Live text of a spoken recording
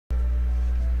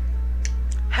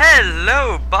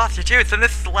Hello, Bossy Tooth, and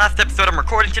this is the last episode I'm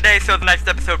recording today, so the next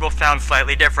episode will sound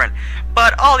slightly different.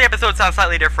 But all the episodes sound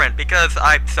slightly different because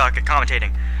I suck at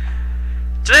commentating.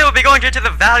 Today we'll be going into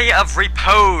the Valley of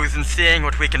Repose and seeing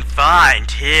what we can find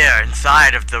here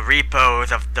inside of the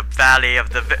repose of the Valley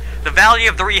of the Valley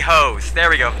of the Rehose.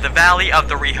 There we go, the Valley of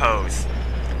the Rehose.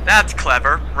 That's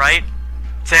clever, right?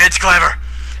 Say it's clever!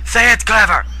 Say it's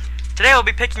clever! Today we'll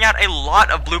be picking out a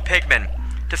lot of blue Pikmin.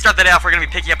 To start the day off, we're going to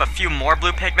be picking up a few more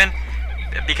blue Pikmin,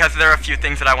 because there are a few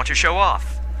things that I want to show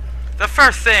off. The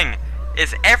first thing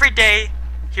is every day,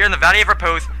 here in the Valley of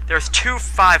Repose, there's 2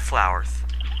 5 flowers.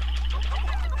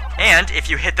 And if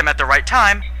you hit them at the right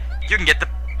time, you can get the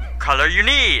color you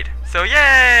need. So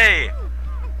yay!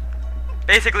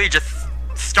 Basically, just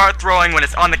start throwing when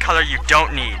it's on the color you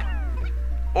don't need.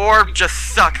 Or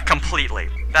just suck completely.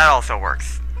 That also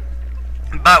works.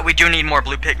 But we do need more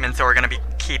blue Pikmin, so we're going to be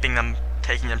taking them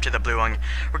to the blue onion.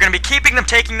 We're going to be taking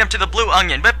them to the blue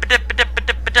onion.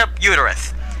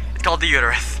 Uterus. It's called the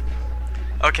uterus.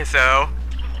 Okay, so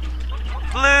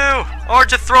blue, or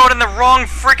just throw it in the wrong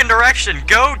freaking direction.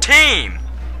 Go team.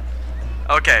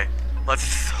 Okay,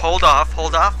 let's hold off.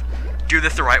 Do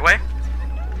this the right way.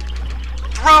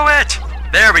 Throw it.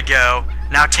 There we go.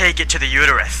 Now take it to the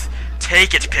uterus.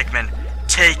 Take it, Pikmin.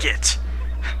 Take it.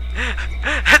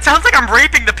 It sounds like I'm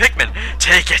raping the Pikmin.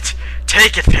 Take it,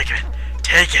 Pikmin.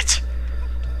 Take it.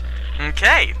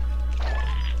 Okay.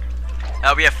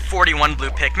 We have 41 blue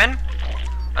Pikmin.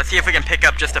 Let's see if we can pick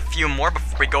up just a few more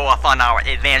before we go off on our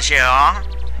adventure.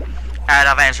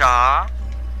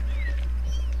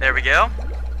 There we go.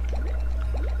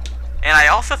 And I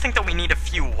also think that we need a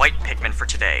few white Pikmin for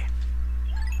today.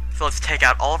 So let's take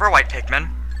out all of our white Pikmin.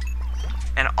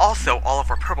 And also all of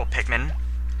our purple Pikmin.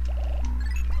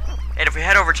 And if we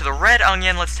head over to the red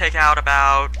onion, let's take out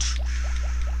about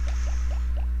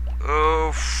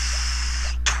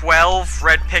 12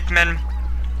 red Pikmin,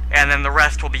 and then the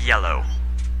rest will be yellow.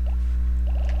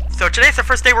 So today's the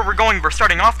first day where we're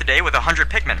starting off the day with 100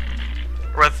 Pikmin.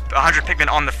 Or with 100 Pikmin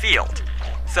on the field.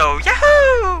 So,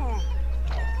 yahoo!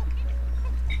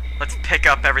 Let's pick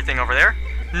up everything over there.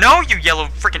 No, you yellow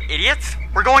freaking idiots!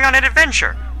 We're going on an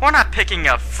adventure! We're not picking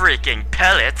up freaking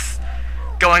pellets!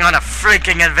 Going on a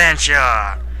freaking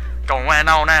adventure! Going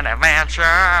on an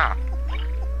adventure!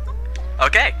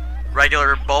 Okay,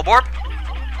 regular Bulborb.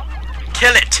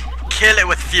 Kill it! Kill it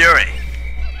with fury!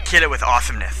 Kill it with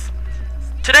awesomeness.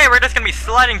 Today we're just gonna be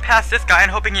sliding past this guy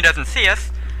and hoping he doesn't see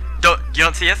us. You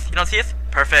don't see us? You don't see us?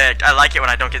 Perfect. I like it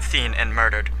when I don't get seen and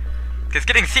murdered. Because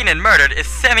getting seen and murdered is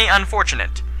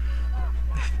semi-unfortunate.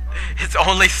 It's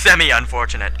only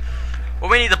semi-unfortunate.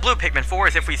 What we need the blue Pikmin for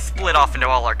is if we split off into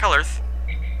all our colors.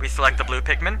 We select the blue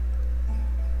Pikmin.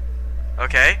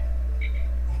 Okay.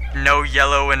 No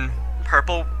yellow and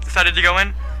purple decided to go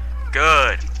in.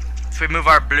 Good. So we move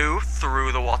our blue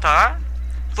through the water.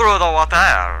 Through the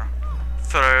water.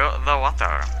 Through the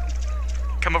water.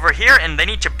 Come over here, and they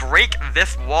need to break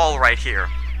this wall right here.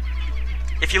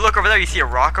 If you look over there, you see a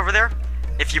rock over there.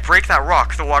 If you break that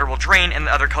rock, the water will drain, and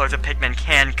the other colors of Pikmin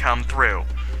can come through.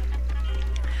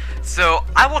 So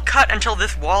I will cut until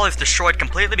this wall is destroyed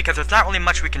completely, because there's not really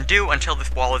much we can do until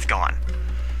this wall is gone.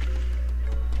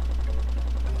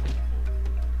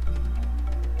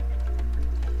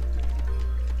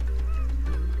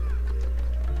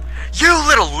 You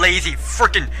little lazy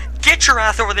frickin', get your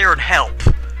ass over there and help!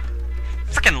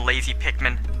 Frickin' lazy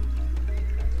Pikmin.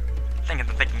 Thinking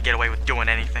that they can get away with doing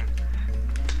anything.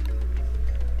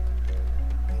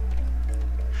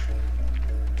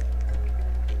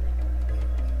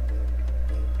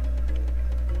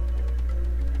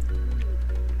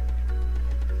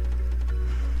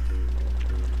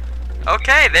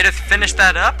 Okay, they just finished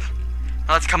that up.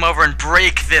 Now let's come over and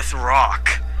break this rock.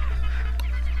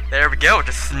 There we go,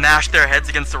 just smash their heads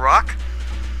against the rock.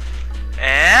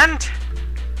 And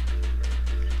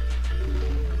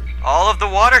all of the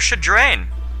water should drain.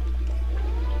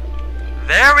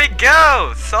 There we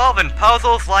go, solving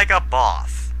puzzles like a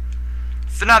boss.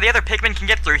 So now the other Pikmin can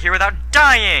get through here without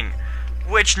dying,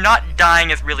 which not dying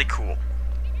is really cool.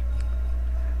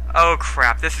 Oh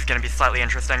crap, this is gonna be slightly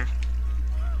interesting.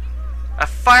 A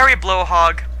fiery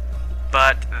blowhog,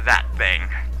 but that thing.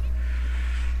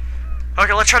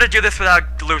 Okay, let's try to do this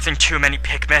without losing too many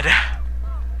Pikmin.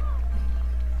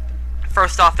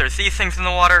 First off, there's these things in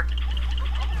the water.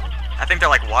 I think they're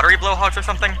like watery blowhogs or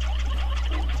something.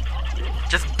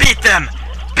 Just beat them!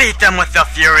 Beat them with the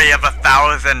fury of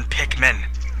 1,000 Pikmin.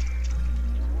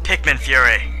 Pikmin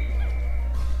fury.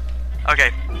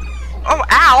 Okay. Oh,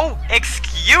 ow!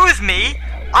 Excuse me!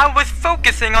 I was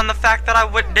focusing on the fact that I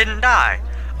didn't die.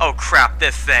 Oh crap,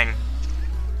 this thing.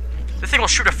 This thing will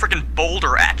shoot a freaking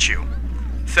boulder at you.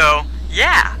 So,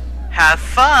 yeah, have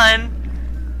fun.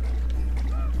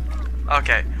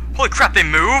 Okay. Holy crap, they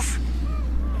move?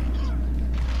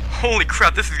 Holy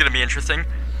crap, this is gonna be interesting.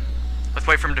 Let's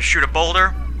wait for him to shoot a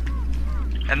boulder.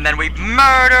 And then we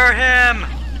murder him!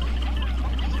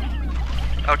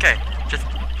 Okay, just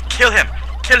kill him!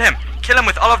 Kill him! Kill him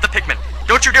with all of the Pikmin!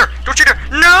 Don't you dare! Don't you dare!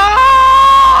 No!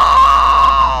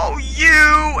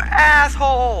 You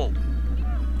asshole!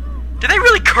 Did they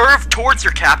really curve towards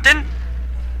your captain?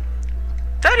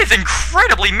 That is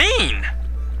incredibly mean!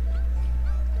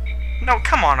 No,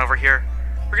 come on over here.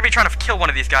 We're gonna be trying to kill one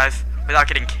of these guys without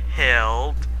getting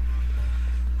killed.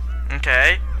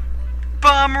 Okay.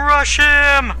 Bum rush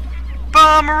him!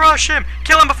 Bum rush him!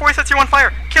 Kill him before he sets you on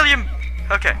fire! Kill him!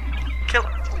 Okay. Kill it.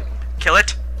 Kill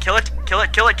it. Kill it. Kill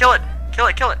it. Kill it. Kill it. Kill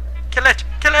it. Kill it. Kill it.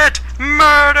 Kill it!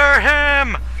 Murder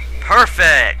him!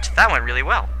 Perfect! That went really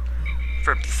well.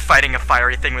 For fighting a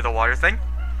fiery thing with a water thing.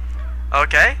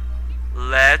 Okay.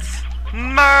 Let's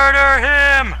murder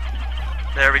him!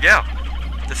 There we go.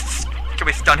 Can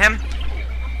we stun him?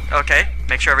 Okay.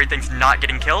 Make sure everything's not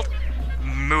getting killed.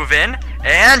 Move in.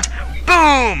 And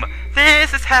boom!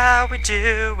 This is how we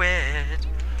do it.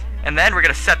 And then we're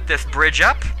gonna set this bridge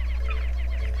up.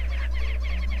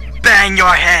 Bang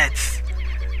your heads!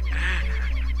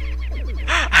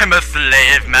 I'm a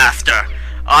slave master.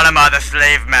 Anima the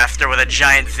slave master with a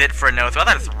giant zit for a nose. Well,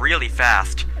 that is really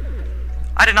fast.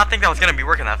 I did not think that was gonna be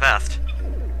working that fast.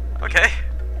 Okay.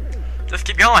 Just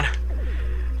keep going.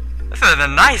 This is a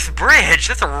nice bridge.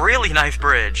 That's a really nice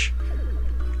bridge.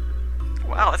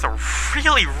 Wow, that's a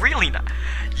really, really nice...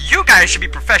 You guys should be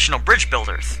professional bridge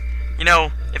builders. You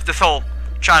know, if this whole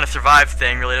trying to survive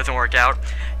thing really doesn't work out,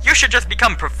 you should just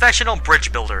become professional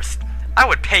bridge builders. I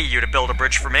would pay you to build a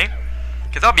bridge for me,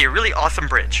 because that would be a really awesome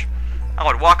bridge. I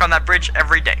would walk on that bridge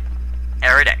every day.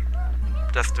 Every day.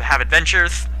 Just to have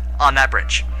adventures on that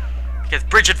bridge. Because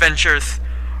bridge adventures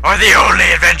are the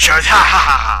only adventures! Ha ha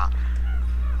ha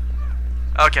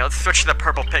ha! Okay, let's switch to the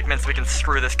purple Pikmin so we can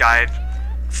screw this guy.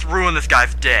 Let's ruin this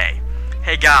guy's day.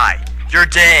 Hey guy, your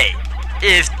day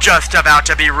is just about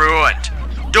to be ruined.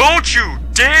 Don't you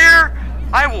dare!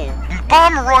 I will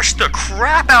bum rush the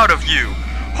crap out of you!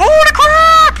 Holy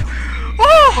crap!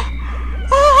 Oh!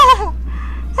 Oh!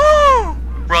 Oh!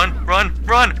 Run, run,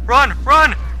 run, run,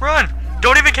 run, run!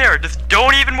 Don't even care, just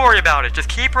don't even worry about it, just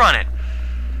keep running.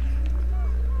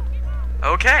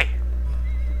 Okay.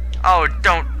 Oh,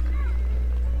 don't...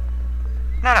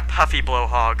 Not a puffy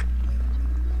blowhog.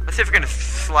 Let's see if we're gonna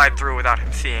slide through without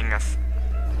him seeing us.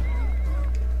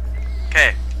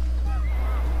 Okay.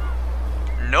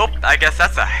 Nope, I guess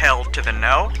that's a hell to the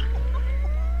no.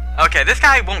 Okay, this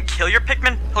guy won't kill your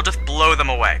Pikmin, he'll just blow them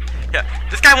away. Yeah,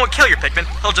 this guy won't kill your Pikmin,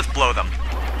 he'll just blow them.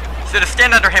 So just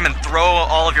stand under him and throw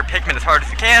all of your Pikmin as hard as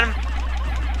you can.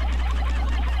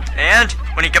 And,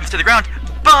 when he comes to the ground,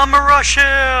 bum rush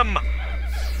him!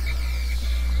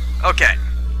 Okay.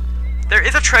 There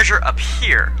is a treasure up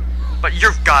here, but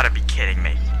you've gotta be kidding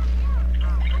me.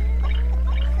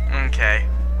 Okay.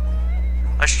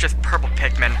 Let's just purple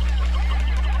Pikmin.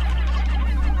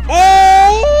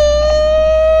 Oh!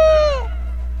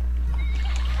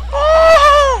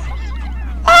 Oh!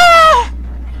 Oh!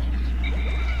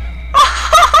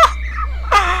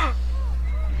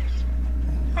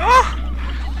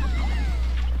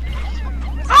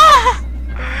 Oh!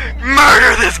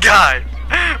 Murder this guy!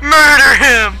 Murder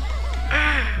him!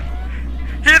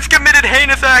 He has committed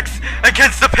heinous acts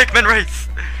against the Pikmin race!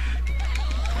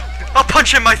 I'll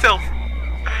punch him myself!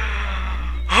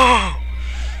 Oh!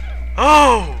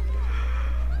 Oh!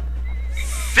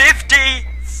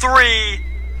 53...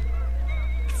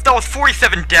 That was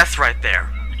 47 deaths right there.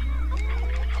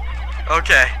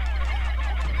 Okay.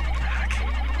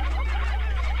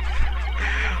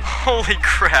 Holy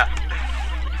crap.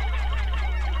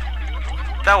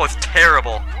 That was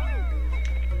terrible.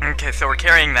 Okay, so we're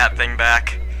carrying that thing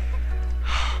back.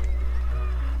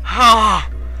 Oh,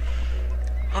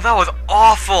 that was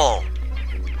awful.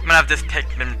 I'm gonna have this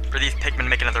Pikmin, or these Pikmin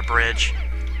make another bridge.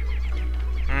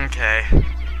 Okay.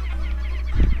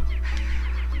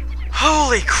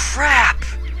 Holy crap!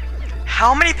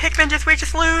 How many Pikmin did we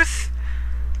just lose?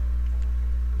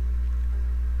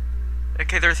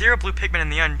 Okay, there's 0 blue Pikmin in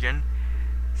the onion.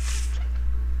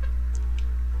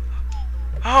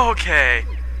 Okay.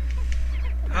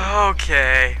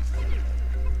 Okay.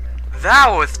 That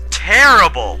was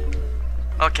terrible!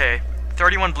 Okay,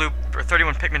 31 blue, or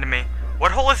 31 Pikmin to me.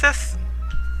 What hole is this?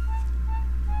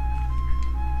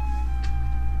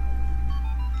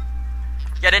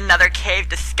 Yet another cave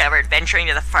discovered. Venturing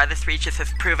to the farthest reaches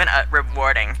has proven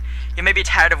rewarding. You may be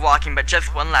tired of walking, but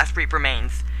just one last reap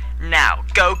remains. Now,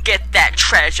 go get that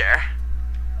treasure.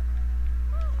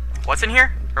 What's in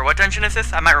here? Or what dungeon is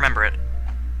this? I might remember it.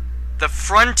 The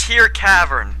Frontier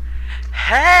Cavern.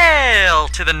 Hail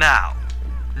to the now.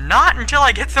 Not until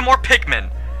I get some more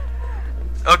Pikmin.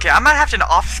 Okay, I might have to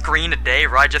off-screen a day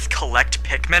where I just collect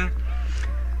Pikmin.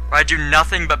 Where I do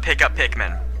nothing but pick up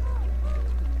Pikmin.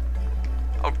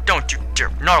 Oh, don't you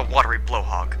dare. Not a watery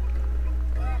blowhog.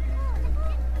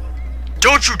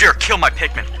 Don't you dare kill my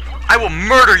Pikmin. I will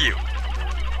murder you.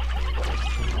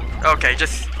 Okay,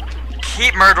 just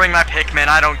keep murdering my Pikmin.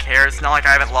 I don't care. It's not like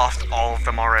I haven't lost all of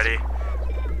them already.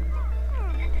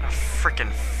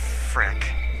 Frickin'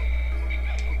 frick.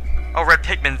 Oh, red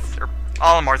Pikmin's, or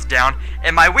Olimar's down,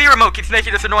 and my Wii remote keeps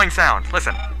making this annoying sound.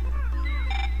 Listen.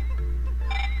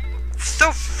 It's so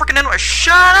frickin' annoying.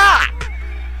 Shut up!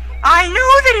 I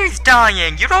knew that he's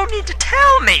dying. You don't need to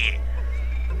tell me.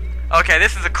 Okay,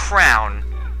 this is a crown.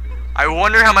 I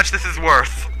wonder how much this is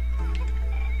worth.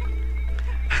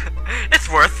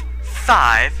 It's worth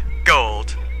 5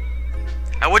 gold.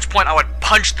 At which point I would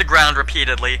punch the ground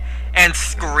repeatedly and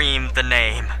scream the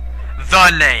name.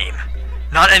 The name.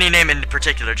 Not any name in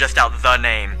particular, just out the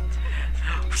name.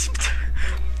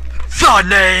 The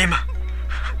name!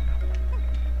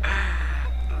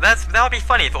 That would be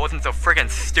funny if it wasn't so friggin'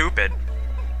 stupid.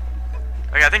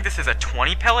 Okay, I think this is a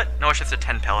 20 pellet? No, it's just a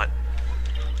 10 pellet.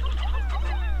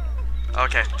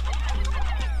 Okay.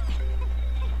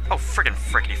 Oh, friggin'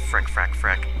 frickety frick frack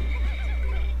frick.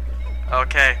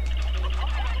 Okay.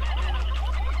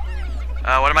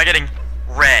 What am I getting?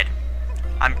 Red.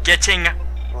 I'm getting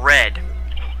red.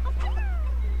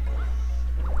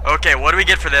 Okay, what do we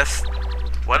get for this?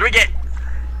 What do we get?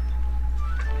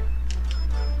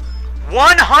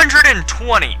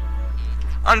 120!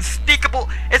 Unspeakable.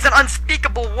 It's an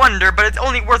unspeakable wonder, but it's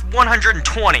only worth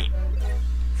 120.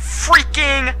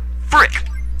 Freaking frick.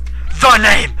 The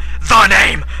name! The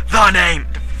name! The name!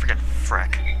 Freaking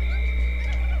frick.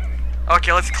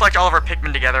 Okay, let's collect all of our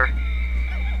Pikmin together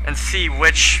and see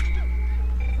which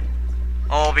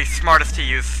will be smartest to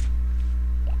use.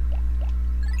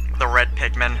 The red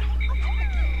Pikmin.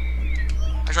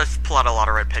 Actually, let's pull out a lot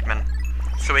of red Pikmin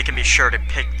so we can be sure to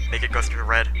make it go through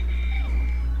red.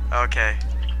 Okay.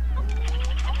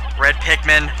 Red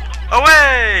Pikmin,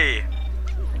 away!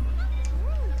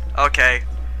 Okay.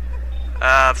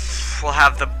 We'll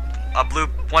have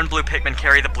one blue Pikmin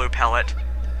carry the blue pellet.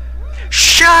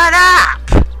 Shut up!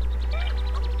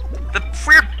 The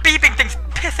weird beeping thing's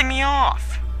pissing me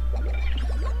off.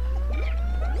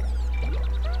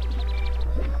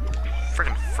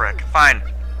 Friggin' frick. Fine.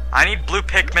 I need blue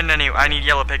Pikmin anyway. I need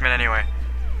yellow Pikmin anyway.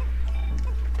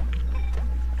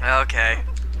 Okay.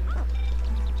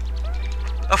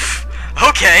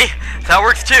 Okay, that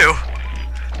works too.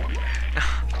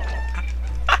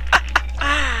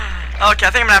 Okay,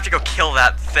 I think I'm gonna have to go kill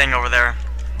that thing over there.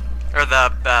 Or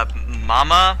the,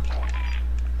 Mama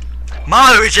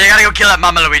Luigi, I gotta go kill that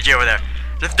Mama Luigi over there.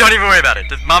 Just don't even worry about it.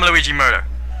 Just Mama Luigi murder.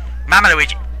 Mama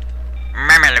Luigi.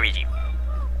 Mama Luigi.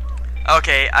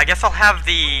 Okay, I guess I'll have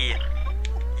the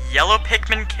yellow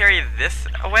Pikmin carry this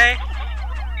away.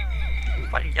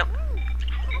 What?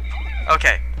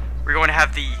 Okay, we're going to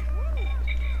have the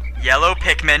yellow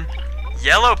Pikmin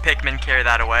carry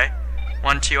that away.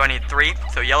 1, 2, I need 3.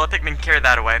 So yellow Pikmin carry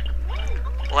that away.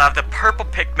 We'll have the purple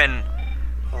Pikmin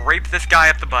rape this guy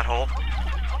up the butthole.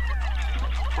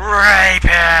 Rape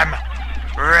him!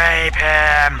 Rape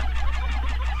him!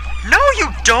 No, you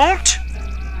don't!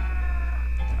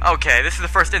 Okay, this is the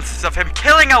first instance of him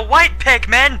killing a white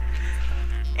Pikmin!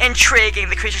 Intriguing,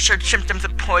 the creature showed symptoms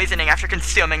of poisoning after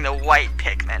consuming the white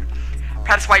Pikmin.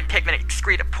 Perhaps white Pikmin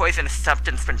excrete a poisonous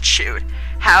substance when chewed.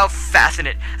 How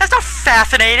fascinating. That's not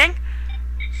fascinating!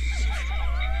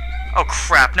 Oh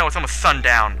crap, no, it's almost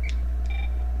sundown.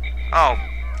 Oh,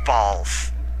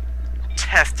 balls.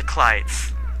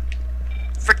 Testiclites.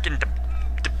 Frickin'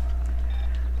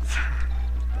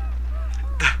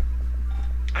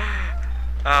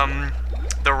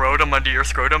 the rotum under your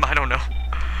scrotum? I don't know.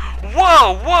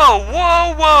 Whoa, whoa,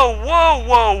 whoa, whoa, whoa,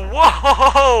 whoa,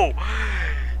 whoa!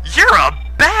 You're a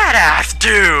badass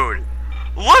dude!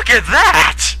 Look at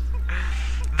that!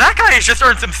 That guy has just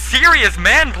earned some serious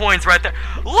man points right there.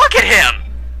 Look at him!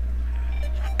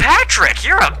 Patrick,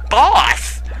 you're a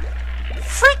boss!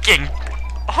 Freaking...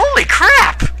 holy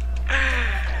crap!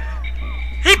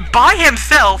 He, by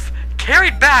himself,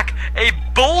 carried back a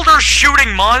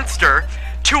boulder-shooting monster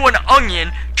to an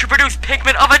onion to produce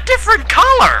Pikmin of a different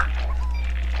color!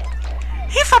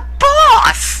 He's a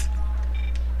boss!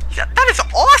 That is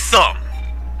awesome!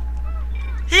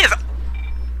 He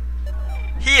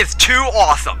is too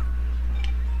awesome.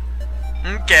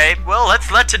 Okay, well, let's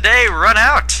let today run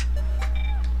out.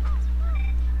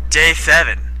 Day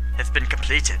 7 has been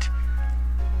completed.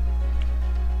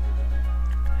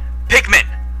 Pikmin!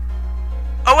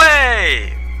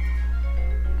 Away!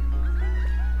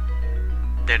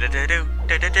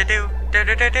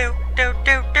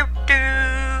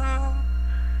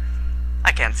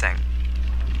 I can't sing.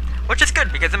 Which is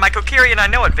good, because in my Kokiri and I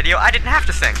Know It video, I didn't have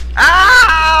to sing.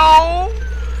 Ow!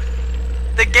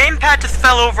 The gamepad just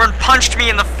fell over and punched me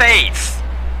in the face.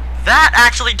 That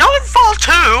actually, don't fall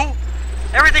too!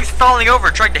 Everything's falling over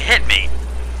trying to hit me.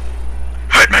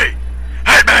 Hit me!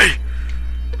 Hit me!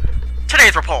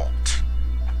 Today's report.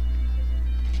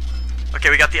 Okay,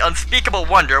 we got the Unspeakable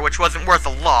Wonder, which wasn't worth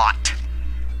a lot.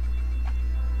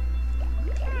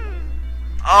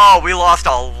 Oh, we lost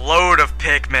a load of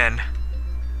Pikmin.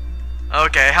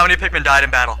 Okay, how many Pikmin died in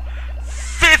battle?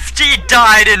 50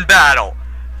 died in battle!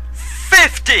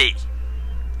 50!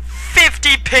 50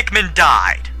 Pikmin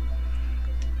died!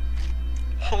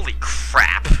 Holy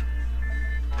crap.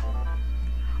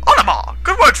 Onama,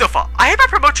 good work so far. I hereby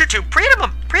promote you to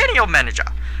perennial manager.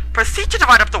 Proceed to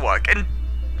divide up the work and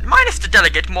minus to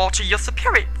delegate more to your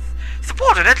superiors.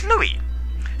 Subordinate Louis.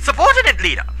 Subordinate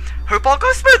leader. Hope all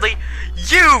goes smoothly.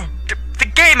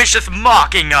 The game is just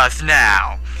mocking us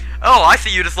now. Oh, I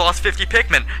see you just lost 50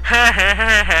 Pikmin.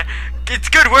 It's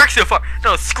good work so far.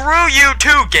 No, screw you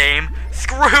too, game.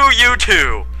 Screw you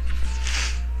too.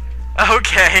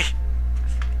 Okay.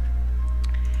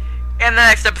 In the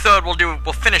next episode,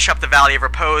 we'll finish up the Valley of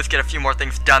Repose, get a few more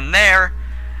things done there.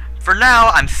 For now,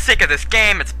 I'm sick of this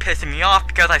game. It's pissing me off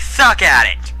because I suck at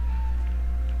it.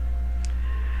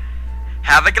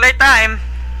 Have a great time.